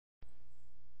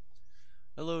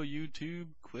Hello YouTube,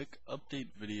 quick update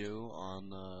video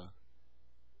on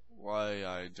why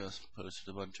I just posted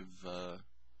a bunch of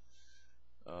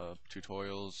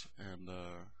tutorials and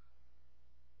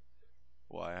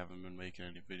why I haven't been making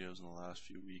any videos in the last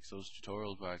few weeks. Those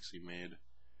tutorials were actually made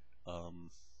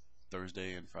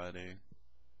Thursday and Friday.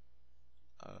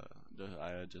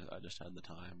 I just had the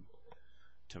time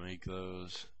to make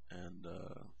those, and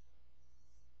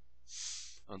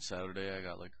on Saturday I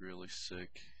got like really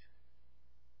sick.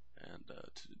 And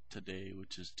today,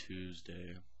 which is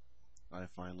Tuesday, I'm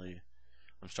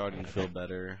starting to feel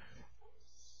better.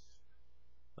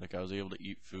 Like, I was able to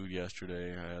eat food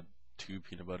yesterday. I had 2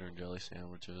 peanut butter and jelly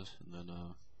sandwiches, and then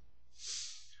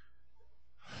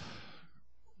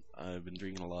I've been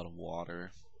drinking a lot of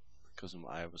water because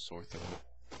I have a sore throat.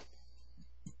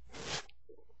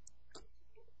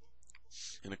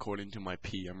 And according to my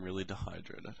pee, I'm really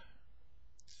dehydrated.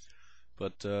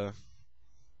 But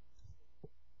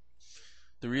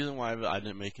the reason why I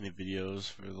didn't make any videos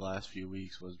for the last few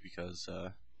weeks was because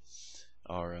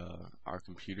our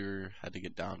computer had to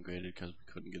get downgraded because we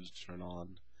couldn't get it to turn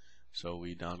on. So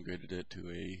we downgraded it to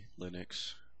a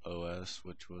Linux OS,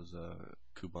 which was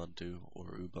Kubuntu,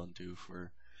 or Ubuntu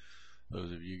for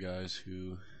those of you guys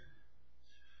who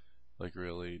like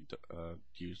really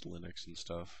use Linux and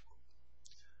stuff.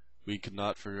 We could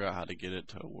not figure out how to get it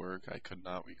to work. I could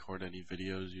not record any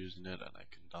videos using it, and I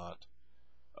could not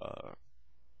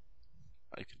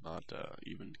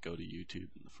even go to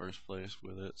YouTube in the first place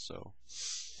with it, so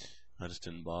I just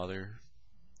didn't bother.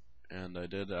 And I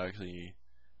did actually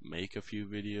make a few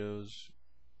videos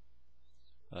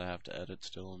that I have to edit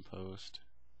still and post.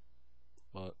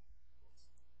 But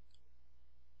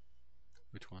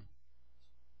which one?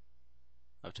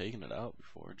 I've taken it out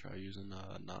before. Try using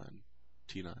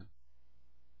T9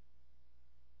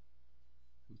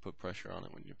 and put pressure on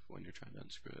it when you're trying to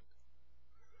unscrew it.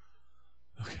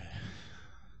 Okay.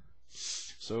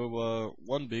 So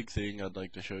one big thing I'd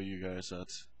like to show you guys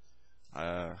that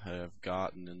I have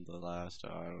gotten in the last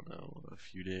I don't know, a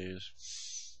few days.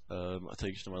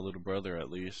 Thanks to my little brother, at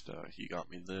least. He got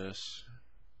me this,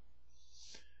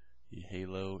 the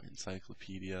Halo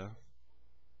Encyclopedia,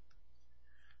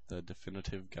 the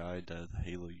definitive guide to the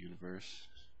Halo universe.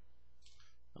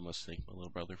 I must thank my little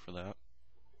brother for that.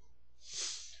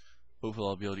 Hopefully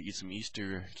I'll be able to eat some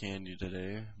Easter candy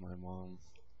today. My mom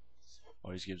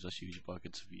always gives us huge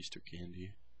buckets of Easter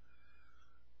candy.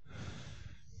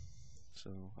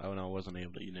 So I wasn't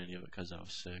able to eat any of it because I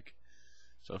was sick.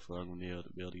 So hopefully I'm going to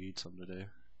be able to eat some today.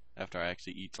 After I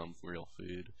actually eat some real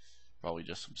food. Probably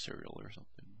just some cereal or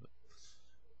something.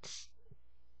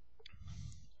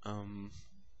 But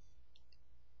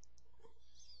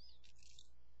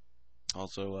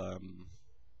also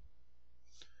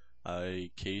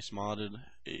I case modded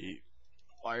a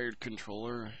wired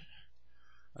controller.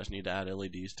 I just need to add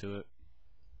LEDs to it.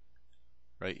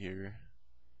 Right here.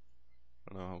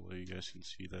 I don't know how well you guys can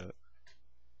see that.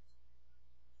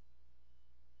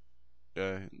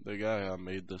 Yeah, the guy I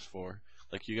made this for,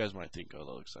 like, you guys might think, oh,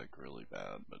 that looks like really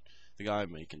bad, but the guy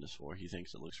I'm making this for, he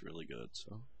thinks it looks really good,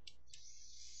 so.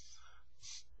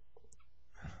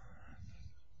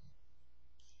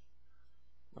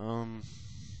 Oh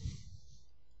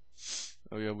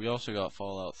yeah, we also got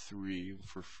Fallout 3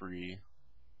 for free,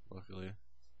 luckily.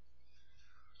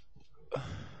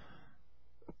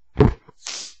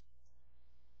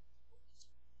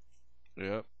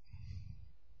 Yep.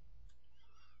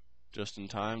 Just in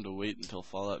time to wait until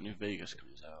Fallout New Vegas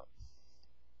comes out.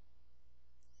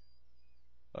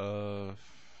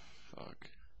 Fuck.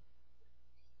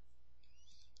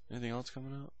 Anything else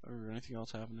coming out? Or anything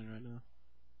else happening right now?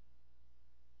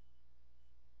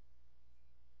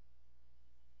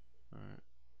 Alright.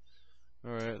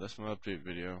 Alright, that's my update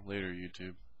video. Later,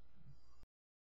 YouTube.